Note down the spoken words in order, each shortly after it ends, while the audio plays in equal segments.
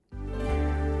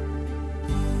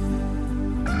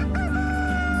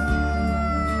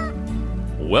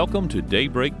Welcome to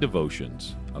Daybreak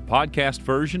Devotions, a podcast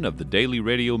version of the daily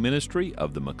radio ministry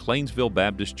of the McLeansville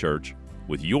Baptist Church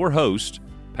with your hosts,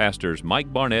 Pastors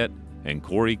Mike Barnette and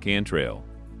Corey Cantrell.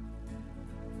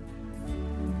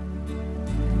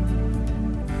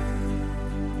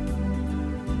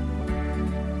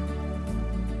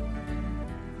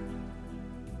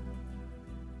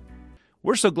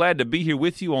 We're so glad to be here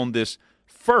with you on this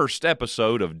first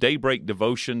episode of Daybreak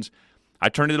Devotions. I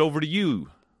turn it over to you.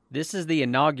 This is the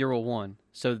inaugural one,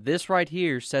 so this right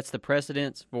here sets the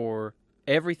precedence for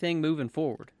everything moving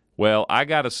forward. Well, I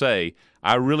got to say,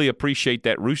 I really appreciate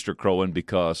that rooster crowing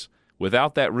because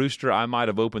without that rooster, I might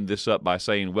have opened this up by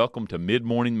saying, welcome to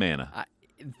mid-morning manna.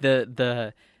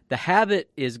 The habit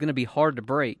is going to be hard to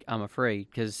break, I'm afraid,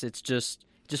 because it just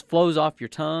flows off your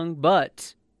tongue,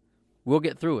 but we'll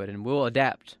get through it and we'll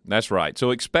adapt. That's right.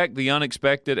 So expect the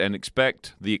unexpected and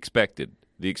expect the expected.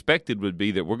 The expected would be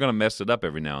that we're going to mess it up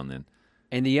every now and then.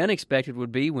 And the unexpected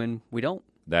would be when we don't.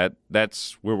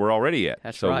 That's where we're already at.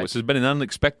 That's so right. This has been an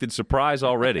unexpected surprise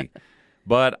already.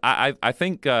 But I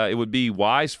think it would be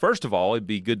wise, first of all, it'd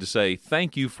be good to say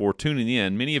thank you for tuning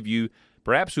in. Many of you,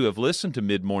 perhaps who have listened to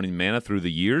Mid-Morning Manna through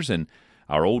the years and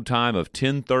our old time of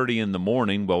 10:30 in the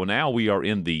morning, well, now we are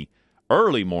in the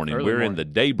early morning. We're in the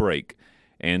daybreak.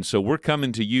 And so we're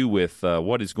coming to you with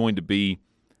what is going to be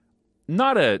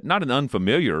not an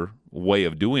unfamiliar way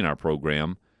of doing our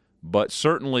program, but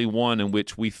certainly one in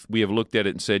which we have looked at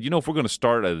it and said, if we're going to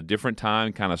start at a different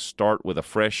time, kind of start with a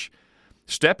fresh,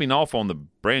 stepping off on the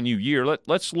brand new year,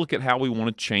 let's look at how we want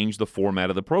to change the format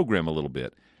of the program a little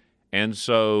bit. And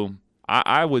so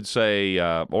I would say,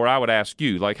 or I would ask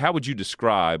you, how would you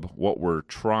describe what we're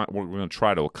going to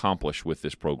try to accomplish with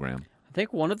this program? I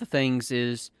think one of the things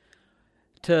is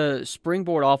to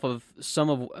springboard off of some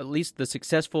of at least the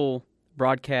successful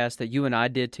broadcast that you and I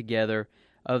did together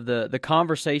of the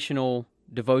conversational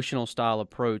devotional style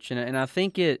approach. And I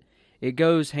think it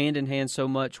goes hand in hand so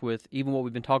much with even what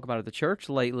we've been talking about at the church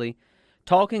lately,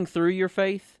 talking through your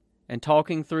faith and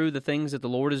talking through the things that the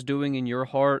Lord is doing in your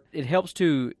heart. It helps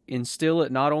to instill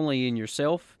it not only in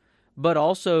yourself, but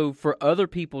also for other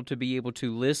people to be able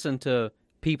to listen to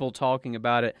people talking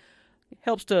about it. It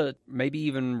helps to maybe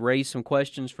even raise some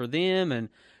questions for them and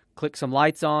click some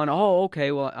lights on. Oh,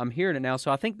 okay, well, I'm hearing it now. So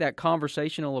I think that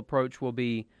conversational approach will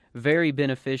be very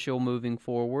beneficial moving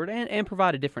forward and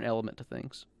provide a different element to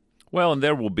things. Well, and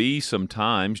there will be some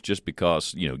times, just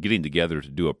because, getting together to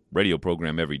do a radio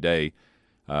program every day,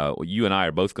 you and I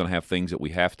are both going to have things that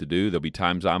we have to do. There'll be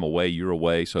times I'm away, you're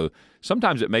away. So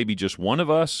sometimes it may be just one of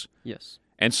us. Yes.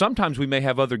 And sometimes we may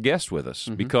have other guests with us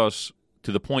because,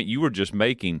 to the point you were just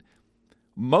making,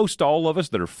 most all of us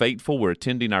that are faithful, we're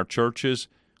attending our churches,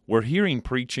 we're hearing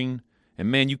preaching, and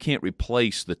man, you can't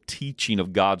replace the teaching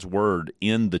of God's Word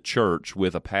in the church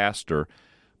with a pastor.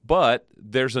 But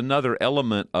there's another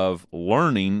element of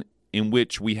learning in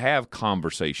which we have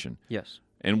conversation. Yes.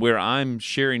 And where I'm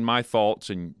sharing my thoughts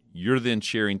and you're then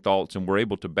sharing thoughts, and we're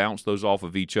able to bounce those off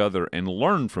of each other and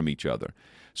learn from each other.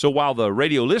 So while the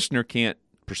radio listener can't,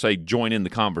 per se, join in the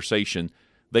conversation,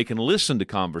 they can listen to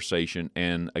conversation,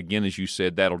 and again, as you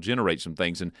said, that'll generate some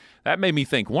things. And that made me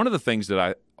think, one of the things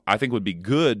that I think would be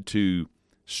good to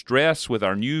stress with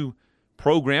our new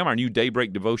program, our new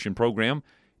Daybreak Devotion program,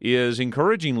 is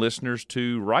encouraging listeners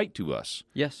to write to us.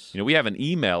 Yes. We have an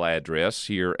email address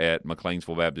here at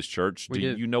McLeansville Baptist Church. Do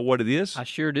you know what it is? I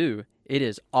sure do. It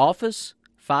is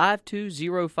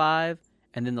office5205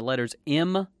 and then the letters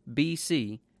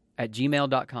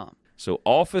mbc@gmail.com. So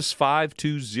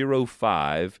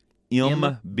office5205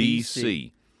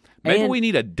 MBC. Maybe we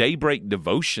need a Daybreak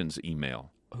Devotions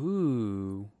email.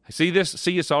 Ooh. See this?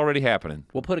 See, it's already happening.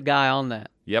 We'll put a guy on that.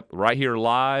 Yep, right here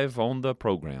live on the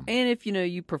program. And if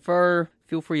you prefer,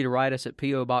 feel free to write us at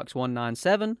P.O. Box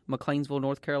 197, McLeansville,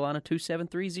 North Carolina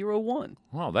 27301.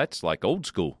 Well, that's like old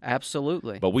school.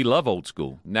 Absolutely. But we love old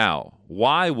school. Now,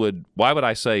 why would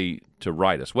I say to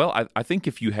write us? Well, I think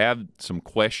if you have some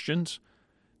questions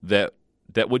that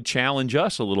would challenge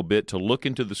us a little bit to look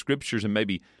into the Scriptures and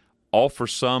maybe offer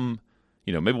some,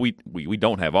 maybe we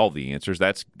don't have all the answers.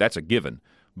 That's a given.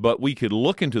 But we could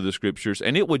look into the Scriptures,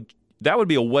 and that would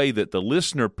be a way that the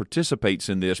listener participates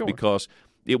in this. Sure. Because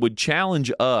it would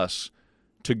challenge us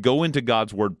to go into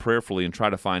God's Word prayerfully and try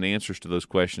to find answers to those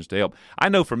questions to help. I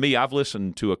know for me, I've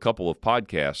listened to a couple of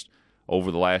podcasts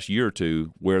over the last year or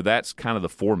two where that's kind of the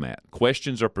format.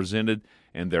 Questions are presented,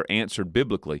 and they're answered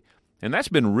biblically. And that's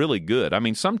been really good.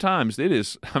 Sometimes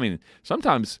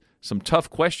some tough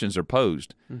questions are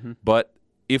posed. But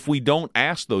if we don't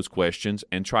ask those questions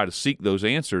and try to seek those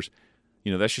answers,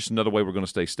 that's just another way we're going to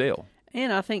stay stale.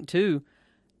 And I think, too,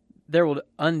 there will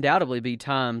undoubtedly be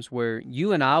times where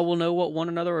you and I will know what one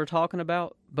another are talking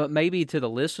about, but maybe to the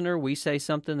listener we say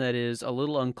something that is a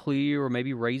little unclear or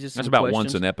maybe raises some That's about questions.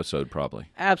 once an episode, probably.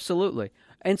 Absolutely.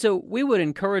 And so we would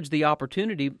encourage the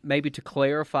opportunity maybe to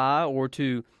clarify or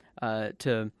to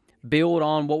build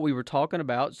on what we were talking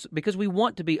about, because we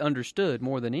want to be understood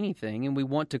more than anything, and we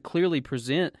want to clearly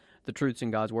present the truths in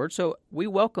God's Word. So we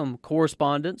welcome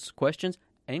correspondence, questions,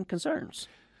 and concerns.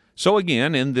 So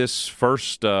again, in this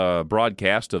first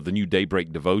broadcast of the new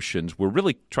Daybreak Devotions, we're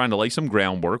really trying to lay some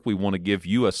groundwork. We want to give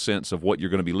you a sense of what you're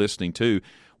going to be listening to.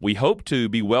 We hope to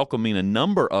be welcoming a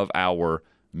number of our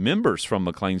members from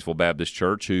McLeansville Baptist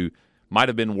Church who might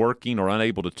have been working or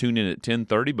unable to tune in at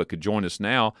 10:30 but could join us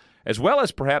now, as well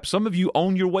as perhaps some of you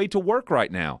on your way to work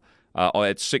right now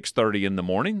at 6:30 in the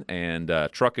morning and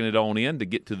trucking it on in to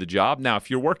get to the job. Now,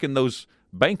 if you're working those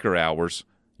banker hours,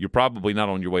 you're probably not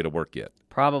on your way to work yet.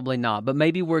 Probably not, but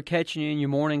maybe we're catching you in your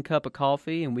morning cup of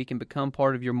coffee, and we can become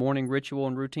part of your morning ritual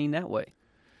and routine that way.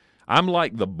 I'm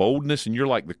like the boldness, and you're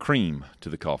like the cream to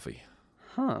the coffee.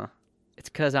 Huh. It's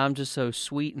because I'm just so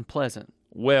sweet and pleasant.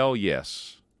 Well,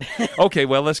 yes. Okay,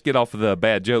 well, let's get off of the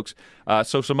bad jokes.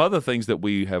 So some other things that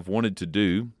we have wanted to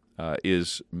do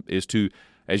is to,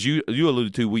 as you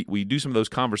alluded to, we do some of those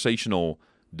conversational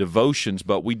devotions,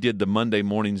 but we did the Monday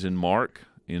mornings in Mark,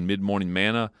 in Mid-Morning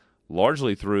Manna,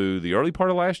 largely through the early part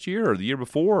of last year or the year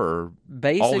before, or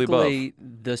basically all the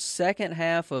above? The second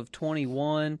half of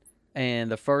 21 and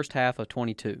the first half of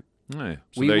 22. Yeah,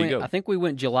 so there you go. I think we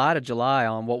went July to July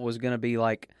on what was going to be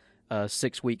like a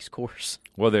 6 weeks course.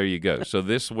 Well, there you go. So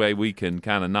this way we can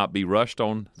kind of not be rushed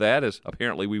on that, as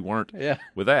apparently we weren't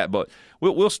with that. But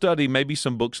we'll study maybe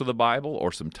some books of the Bible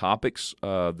or some topics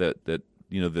that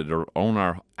are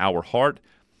on our heart.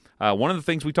 One of the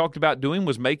things we talked about doing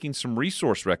was making some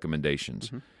resource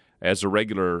recommendations as a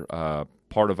regular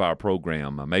part of our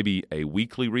program, maybe a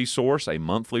weekly resource, a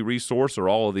monthly resource, or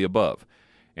all of the above.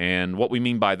 And what we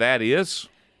mean by that is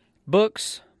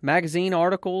books, magazine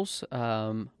articles,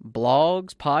 blogs,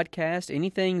 podcasts,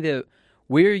 anything that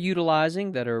we're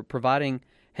utilizing that are providing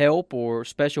help or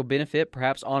special benefit,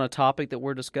 perhaps on a topic that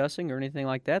we're discussing or anything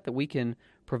like that, that we can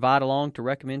provide along to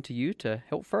recommend to you to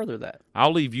help further that.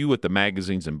 I'll leave you with the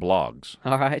magazines and blogs.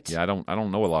 All right. Yeah, I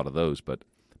don't know a lot of those, but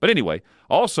anyway,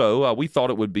 also we thought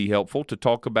it would be helpful to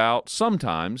talk about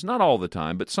sometimes, not all the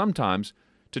time, but sometimes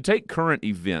to take current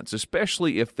events,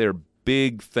 especially if they're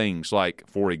big things, like,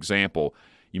 for example,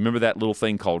 you remember that little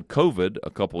thing called COVID a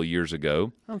couple of years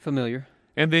ago? I'm familiar.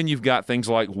 And then you've got things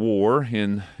like war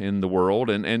in the world,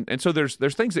 and so there's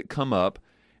things that come up.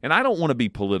 And I don't want to be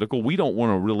political. We don't want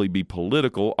to really be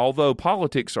political, although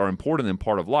politics are important and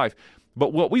part of life.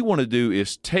 But what we want to do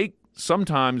is take,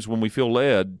 sometimes when we feel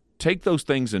led, take those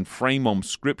things and frame them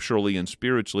scripturally and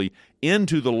spiritually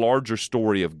into the larger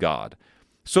story of God,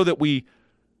 so that we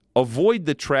avoid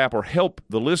the trap, or help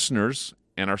the listeners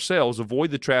and ourselves avoid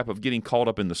the trap of getting caught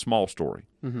up in the small story.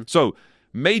 So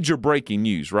major breaking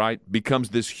news, right, becomes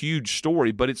this huge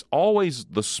story, but it's always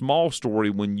the small story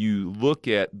when you look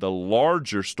at the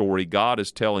larger story God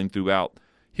is telling throughout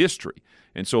history.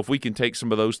 And so if we can take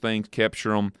some of those things, capture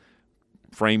them,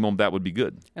 frame them, that would be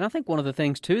good. And I think one of the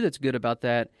things, too, that's good about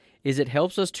that is it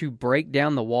helps us to break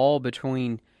down the wall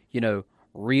between,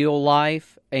 real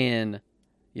life and,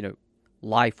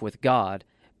 life with God.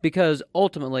 Because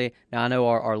ultimately, now I know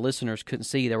our listeners couldn't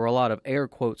see, there were a lot of air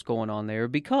quotes going on there,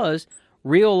 because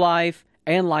real life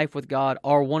and life with God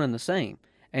are one and the same.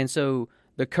 And so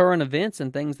the current events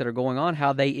and things that are going on,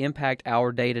 how they impact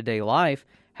our day-to-day life,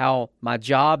 how my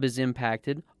job is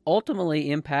impacted,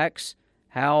 ultimately impacts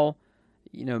how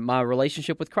my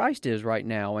relationship with Christ is right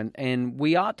now. And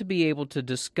we ought to be able to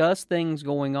discuss things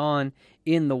going on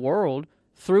in the world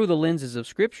through the lenses of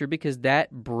Scripture, because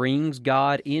that brings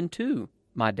God into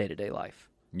my day-to-day life.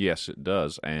 Yes, it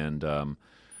does. And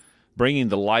bringing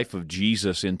the life of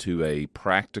Jesus into a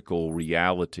practical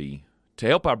reality to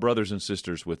help our brothers and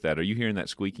sisters with that. Are you hearing that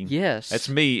squeaking? Yes. That's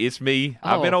me. It's me.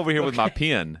 I've been over here with my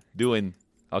pen doing,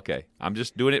 okay, I'm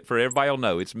just doing it for everybody will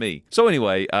know. It's me. So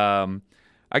anyway,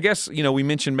 I guess, we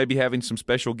mentioned maybe having some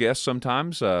special guests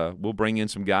sometimes. We'll bring in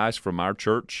some guys from our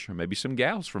church, or maybe some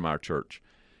gals from our church.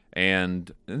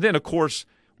 And then, of course,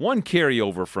 one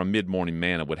carryover from Mid-Morning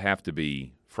Manna would have to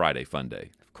be Friday Fun Day.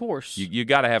 Of course. You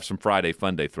got to have some Friday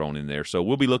Fun Day thrown in there. So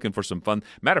we'll be looking for some fun.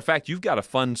 Matter of fact, you've got a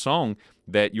fun song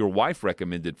that your wife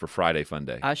recommended for Friday Fun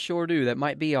Day. I sure do. That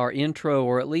might be our intro,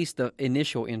 or at least the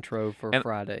initial intro for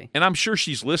Friday. And I'm sure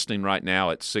she's listening right now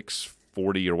at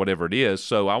 6:40 or whatever it is.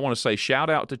 So I want to say shout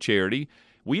out to Charity.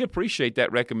 We appreciate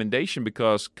that recommendation,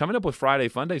 because coming up with Friday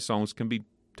Fun Day songs can be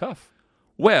tough.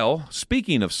 Well,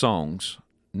 speaking of songs,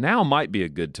 now might be a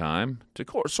good time to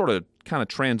sort of kind of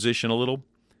transition a little.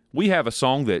 We have a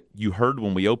song that you heard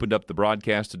when we opened up the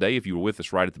broadcast today, if you were with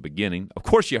us right at the beginning. Of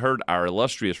course, you heard our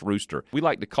illustrious rooster. We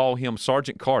like to call him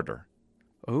Sergeant Carter.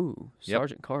 Oh,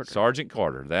 Sergeant Yep. Carter. Sergeant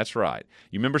Carter, that's right.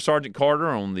 You remember Sergeant Carter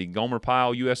on the Gomer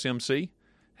Pyle USMC?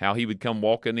 How he would come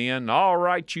walking in, all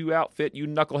right, you outfit, you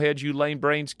knuckleheads, you lame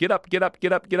brains, get up, get up,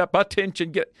 get up, get up,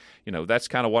 attention, get. That's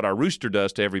kind of what our rooster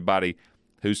does to everybody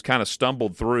who's kind of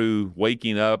stumbled through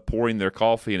waking up, pouring their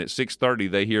coffee, and at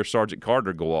 6:30 they hear Sergeant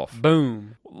Carter go off.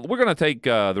 Boom. We're going to take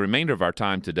the remainder of our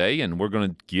time today, and we're going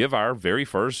to give our very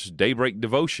first Daybreak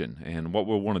Devotion. And what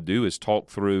we'll want to do is talk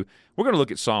through, we're going to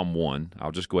look at Psalm 1.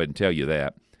 I'll just go ahead and tell you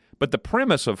that. But the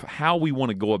premise of how we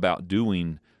want to go about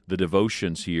doing the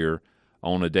devotions here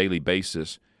on a daily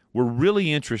basis, we're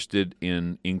really interested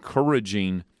in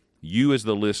encouraging you as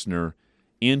the listener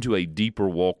into a deeper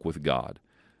walk with God.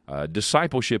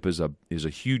 Discipleship is a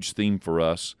huge theme for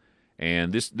us,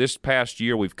 and this past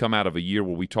year we've come out of a year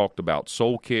where we talked about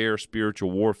soul care,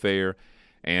 spiritual warfare,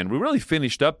 and we really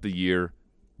finished up the year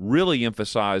really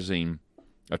emphasizing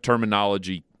a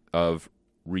terminology of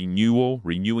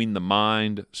renewing the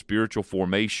mind, spiritual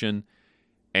formation,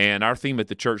 and our theme at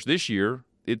the church this year,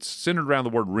 it's centered around the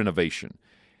word renovation.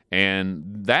 And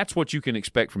that's what you can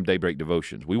expect from Daybreak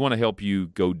Devotions. We want to help you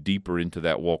go deeper into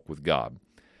that walk with God.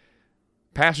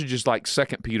 Passages like 2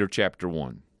 Peter chapter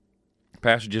 1,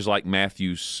 passages like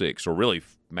Matthew 6, or really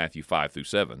Matthew 5 through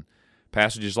 7,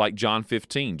 passages like John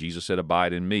 15, Jesus said,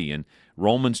 abide in me, and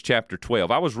Romans chapter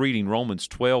 12. I was reading Romans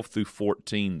 12 through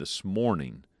 14 this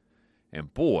morning,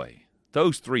 and boy,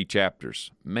 those three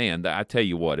chapters, man, I tell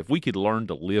you what, if we could learn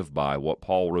to live by what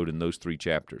Paul wrote in those three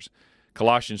chapters,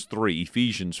 Colossians 3,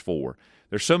 Ephesians 4,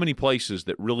 there's so many places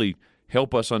that really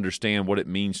help us understand what it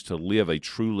means to live a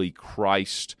truly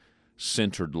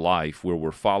Christ-centered life where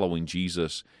we're following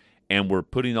Jesus and we're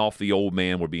putting off the old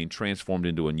man, we're being transformed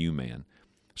into a new man.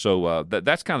 So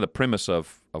that's kind of the premise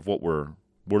of what we're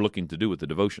looking to do with the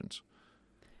devotions.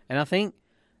 And I think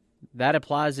that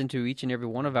applies into each and every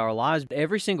one of our lives.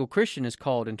 Every single Christian is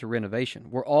called into renovation.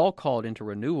 We're all called into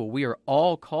renewal. We are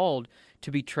all called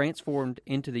to be transformed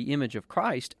into the image of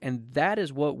Christ, and that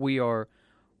is what we are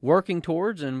working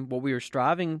towards and what we are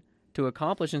striving to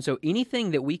accomplish. And so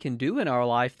anything that we can do in our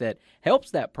life that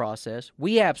helps that process,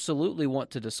 we absolutely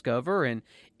want to discover and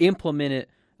implement it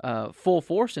full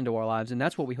force into our lives, and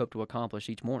that's what we hope to accomplish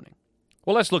each morning.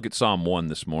 Well, let's look at Psalm 1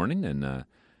 this morning, and I'm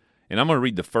going to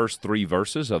read the first three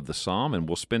verses of the psalm, and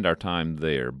we'll spend our time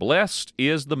there. Blessed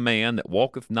is the man that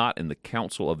walketh not in the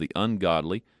counsel of the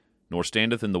ungodly, nor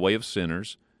standeth in the way of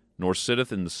sinners, nor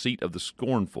sitteth in the seat of the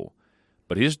scornful.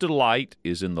 But his delight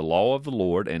is in the law of the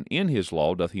Lord, and in his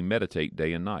law doth he meditate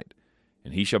day and night.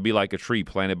 And he shall be like a tree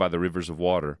planted by the rivers of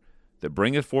water, that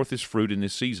bringeth forth his fruit in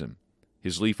his season.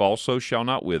 His leaf also shall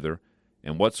not wither,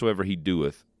 and whatsoever he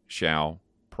doeth shall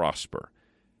prosper.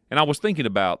 And I was thinking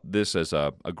about this as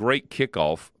a great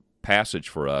kickoff passage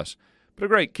for us, but a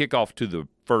great kickoff to the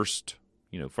first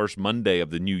Monday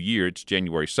of the new year. It's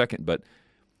January 2nd, but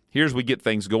here's we get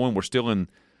things going. We're still in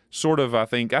sort of, I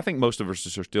think most of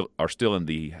us are still in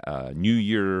the New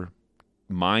Year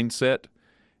mindset,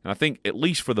 and I think at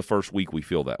least for the first week we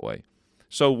feel that way.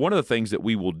 So one of the things that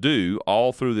we will do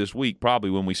all through this week, probably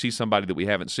when we see somebody that we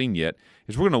haven't seen yet,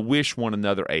 is we're going to wish one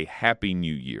another a happy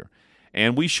New Year,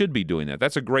 and we should be doing that.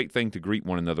 That's a great thing to greet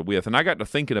one another with. And I got to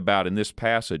thinking about in this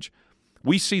passage,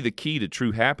 we see the key to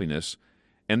true happiness,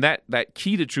 and that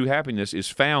key to true happiness is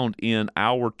found in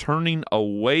our turning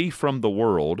away from the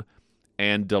world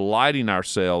and delighting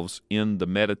ourselves in the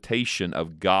meditation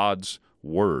of God's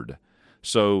Word.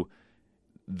 So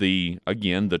the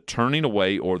turning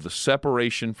away or the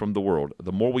separation from the world,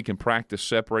 the more we can practice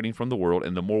separating from the world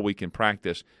and the more we can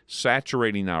practice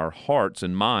saturating our hearts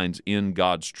and minds in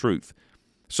God's truth.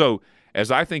 So as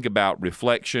I think about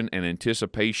reflection and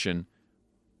anticipation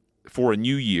for a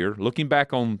new year, looking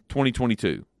back on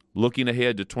 2022, looking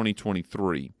ahead to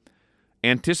 2023,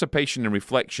 anticipation and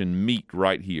reflection meet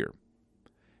right here.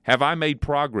 Have I made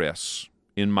progress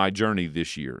in my journey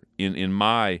this year, in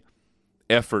my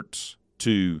efforts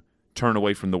to turn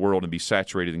away from the world and be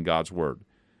saturated in God's Word?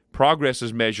 Progress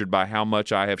is measured by how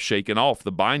much I have shaken off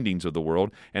the bindings of the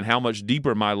world and how much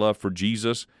deeper my love for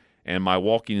Jesus and my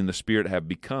walking in the Spirit have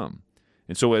become.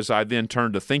 And so as I then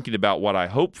turn to thinking about what I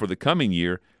hope for the coming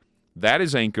year, that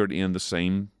is anchored in the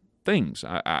same things.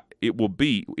 It will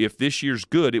be, if this year's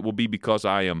good, it will be because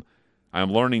I am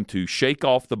learning to shake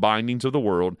off the bindings of the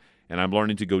world, and I'm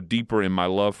learning to go deeper in my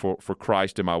love for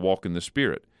Christ and my walk in the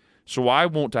Spirit. So I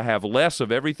want to have less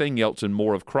of everything else and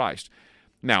more of Christ.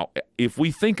 Now, if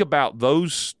we think about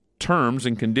those terms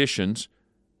and conditions,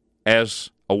 as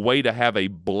a way to have a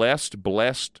blessed,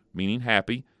 meaning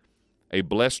happy, a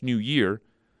blessed new year,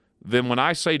 then when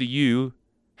I say to you,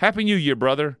 Happy New Year,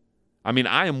 brother, I mean,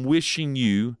 I am wishing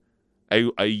you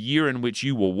a year in which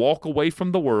you will walk away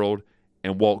from the world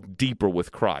and walk deeper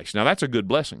with Christ. Now, that's a good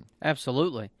blessing.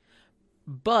 Absolutely.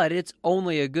 But it's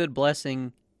only a good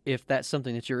blessing if that's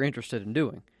something that you're interested in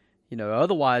doing.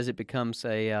 Otherwise it becomes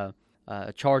a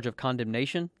charge of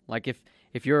condemnation. Like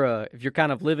if you're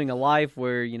kind of living a life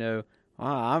where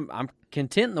I'm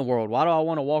content in the world. Why do I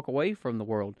want to walk away from the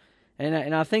world?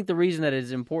 And I think the reason that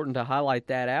it's important to highlight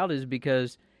that out is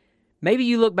because maybe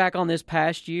you look back on this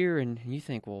past year and you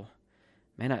think, well,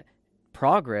 man,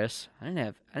 progress. I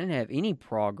didn't have any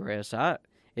progress.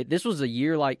 This was a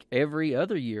year like every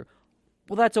other year.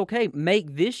 Well, that's okay.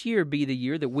 Make this year be the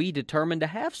year that we determine to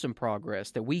have some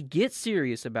progress, that we get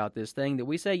serious about this thing, that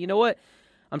we say, you know what?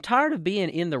 I'm tired of being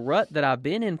in the rut that I've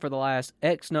been in for the last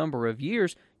X number of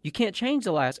years. You can't change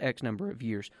the last X number of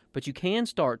years, but you can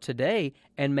start today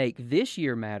and make this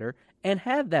year matter and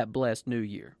have that blessed new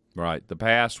year. Right. The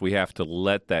past, we have to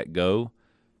let that go.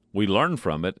 We learn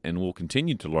from it, and we'll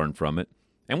continue to learn from it,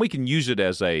 and we can use it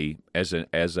as a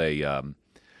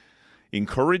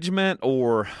encouragement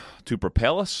or to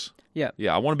propel us. Yeah.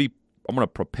 Yeah. I'm going to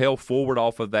propel forward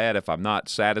off of that if I'm not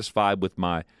satisfied with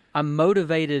my. I'm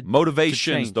motivated.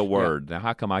 Motivation's the word. Yeah. Now,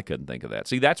 how come I couldn't think of that?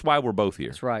 See, that's why we're both here.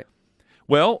 That's right.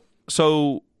 Well,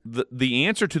 so the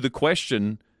answer to the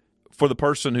question for the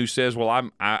person who says, well,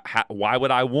 why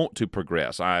would I want to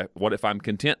progress? What if I'm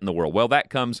content in the world? Well, that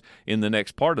comes in the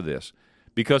next part of this,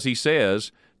 because he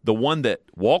says, the one that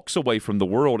walks away from the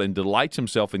world and delights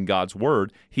himself in God's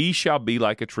word, he shall be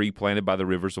like a tree planted by the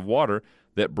rivers of water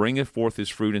that bringeth forth his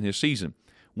fruit in his season.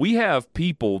 We have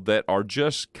people that are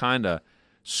just kind of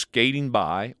skating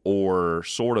by, or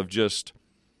sort of just,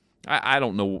 I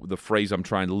don't know the phrase I'm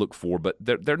trying to look for, but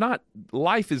they're not,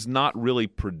 life is not really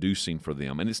producing for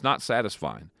them, and it's not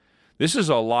satisfying. This is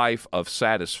a life of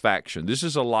satisfaction. This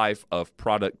is a life of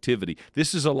productivity.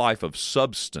 This is a life of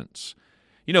substance.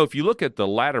 If you look at the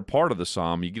latter part of the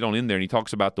psalm, you get on in there and he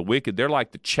talks about the wicked. They're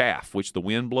like the chaff which the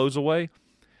wind blows away.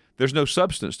 There's no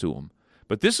substance to them.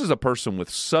 But this is a person with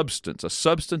substance, a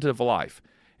substantive life.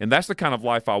 And that's the kind of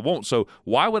life I want. So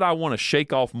why would I want to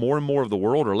shake off more and more of the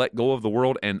world, or let go of the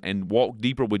world and walk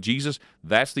deeper with Jesus?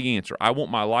 That's the answer. I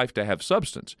want my life to have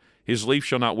substance. His leaf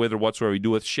shall not wither, whatsoever he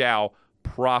doeth shall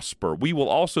prosper. We will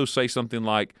also say something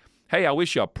like, hey, I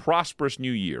wish you a prosperous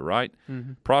new year, right?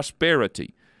 Mm-hmm.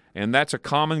 Prosperity. And that's a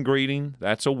common greeting.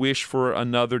 That's a wish for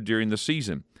another during the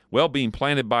season. Well, being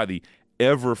planted by the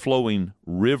ever-flowing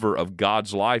river of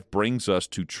God's life brings us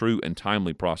to true and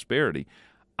timely prosperity.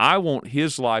 I want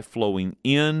his life flowing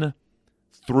in,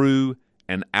 through,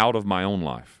 and out of my own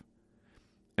life.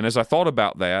 And as I thought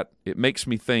about that, it makes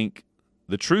me think,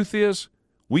 the truth is,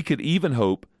 we could even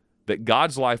hope that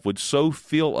God's life would so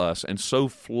fill us and so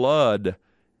flood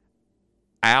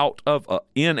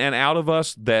in and out of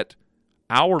us that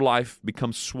our life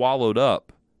becomes swallowed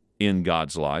up in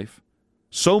God's life,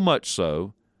 so much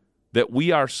so that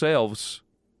we ourselves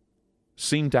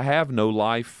seem to have no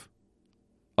life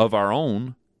of our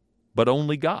own, but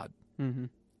only God. Mm-hmm.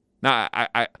 Now,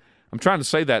 I'm trying to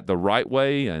say that the right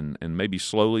way and maybe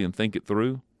slowly and think it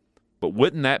through, but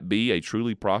wouldn't that be a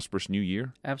truly prosperous new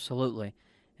year? Absolutely.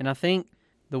 And I think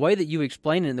the way that you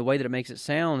explain it and the way that it makes it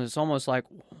sound, it's almost like,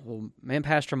 well, man,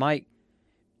 Pastor Mike,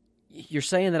 you're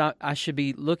saying that I should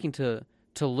be looking to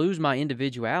lose my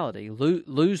individuality,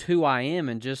 lose who I am,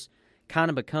 and just kind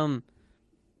of become,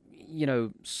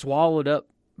 swallowed up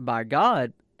by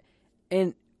God.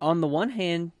 And on the one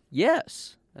hand,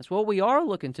 yes, that's what we are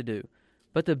looking to do.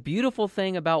 But the beautiful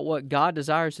thing about what God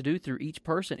desires to do through each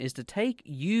person is to take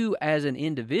you as an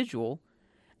individual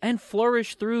and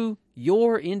flourish through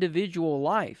your individual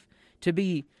life,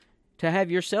 to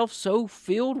have yourself so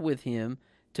filled with Him,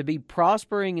 to be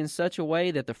prospering in such a way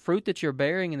that the fruit that you're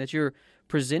bearing and that you're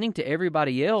presenting to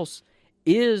everybody else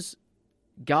is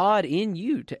God in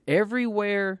you, to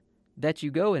everywhere that you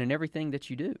go and in everything that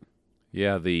you do.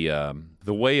 Yeah, the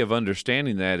way of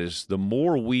understanding that is the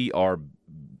more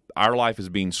our life is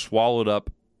being swallowed up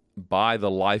by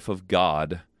the life of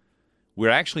God, we're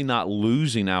actually not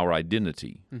losing our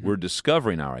identity. Mm-hmm. We're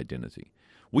discovering our identity.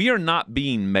 We are not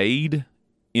being made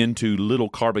into little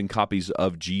carbon copies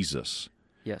of Jesus.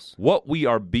 Yes. What we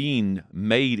are being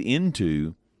made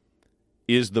into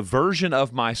is the version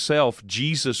of myself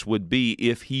Jesus would be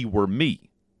if he were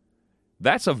me.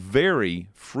 That's a very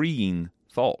freeing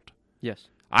thought. Yes.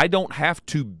 I don't have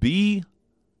to be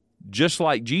just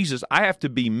like Jesus. I have to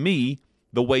be me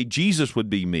the way Jesus would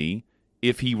be me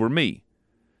if he were me.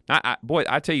 Now,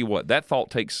 I tell you what, that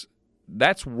thought takes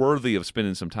that's worthy of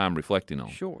spending some time reflecting on.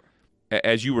 Sure.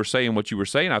 As you were saying what you were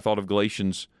saying, I thought of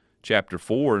Galatians chapter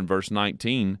 4 and verse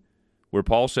 19, where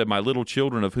Paul said, "My little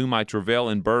children, of whom I travail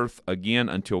in birth again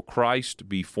until Christ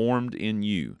be formed in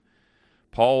you."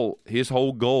 Paul, his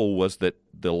whole goal was that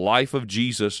the life of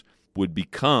Jesus would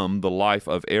become the life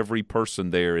of every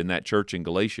person there in that church in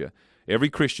Galatia. Every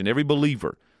Christian, every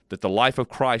believer, that the life of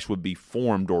Christ would be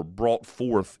formed or brought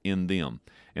forth in them.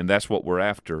 And that's what we're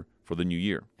after for the new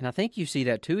year. And I think you see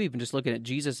that too, even just looking at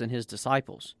Jesus and his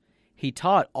disciples. He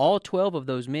taught all 12 of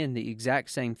those men the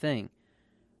exact same thing,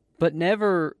 but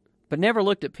never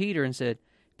looked at Peter and said,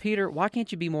 "Peter, why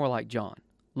can't you be more like John?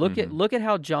 Look at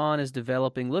how John is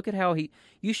developing. Look at how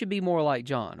you should be more like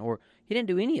John." Or he didn't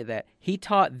do any of that. He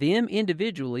taught them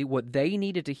individually what they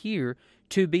needed to hear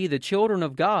to be the children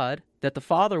of God that the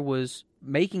Father was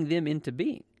making them into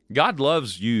being. God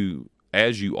loves you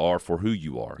as you are for who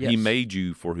you are. Yes. He made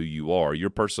you for who you are. Your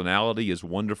personality is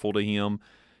wonderful to him.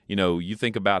 You know, you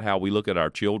think about how we look at our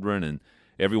children, and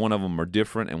every one of them are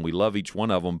different, and we love each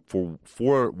one of them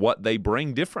for what they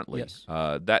bring differently. Yes.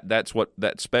 That's what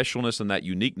that specialness and that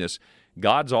uniqueness.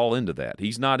 God's all into that.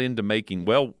 He's not into making.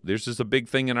 Well, there's just a big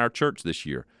thing in our church this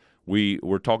year.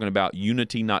 We're talking about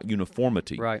unity, not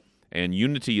uniformity. Right. And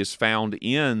unity is found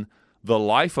in the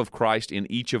life of Christ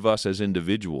in each of us as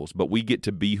individuals, but we get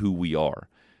to be who we are,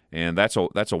 and that's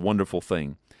a wonderful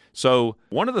thing. So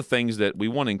one of the things that we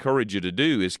want to encourage you to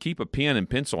do is keep a pen and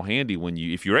pencil handy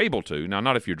if you're able to. Now,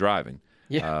 not if you're driving.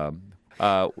 Yeah.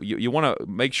 You want to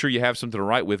make sure you have something to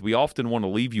write with. We often want to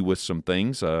leave you with some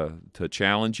things to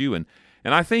challenge you, and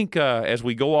I think as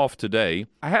we go off today,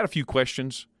 I had a few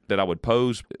questions that I would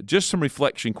pose, just some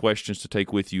reflection questions to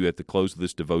take with you at the close of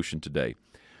this devotion today.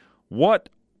 What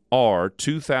are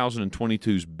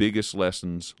 2022's biggest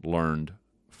lessons learned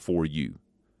for you?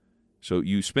 So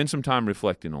you spend some time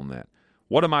reflecting on that.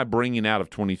 What am I bringing out of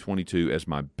 2022 as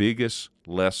my biggest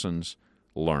lessons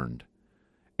learned?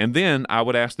 And then I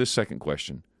would ask this second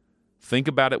question. Think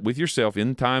about it with yourself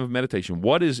in time of meditation.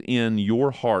 What is in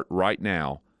your heart right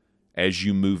now as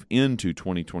you move into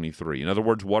 2023? In other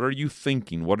words, what are you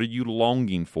thinking? What are you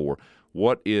longing for?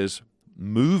 What is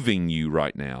moving you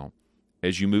right now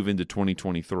as you move into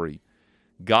 2023?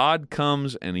 God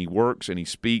comes and he works and he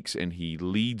speaks and he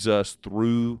leads us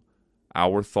through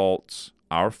our thoughts,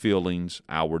 our feelings,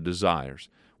 our desires.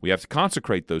 We have to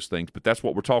consecrate those things, but that's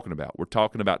what we're talking about. We're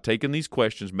talking about taking these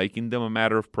questions, making them a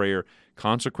matter of prayer,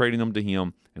 consecrating them to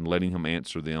him, and letting him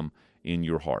answer them in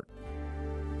your heart.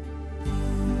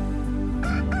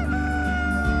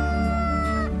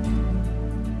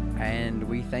 And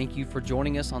we thank you for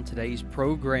joining us on today's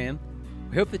program.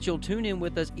 We hope that you'll tune in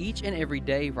with us each and every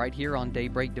day right here on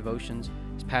Daybreak Devotions,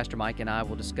 as Pastor Mike and I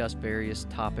will discuss various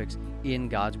topics in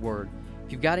God's Word.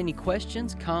 If you've got any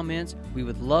questions, comments, we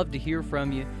would love to hear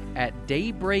from you at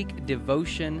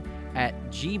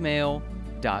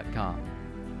daybreakdevotion@gmail.com.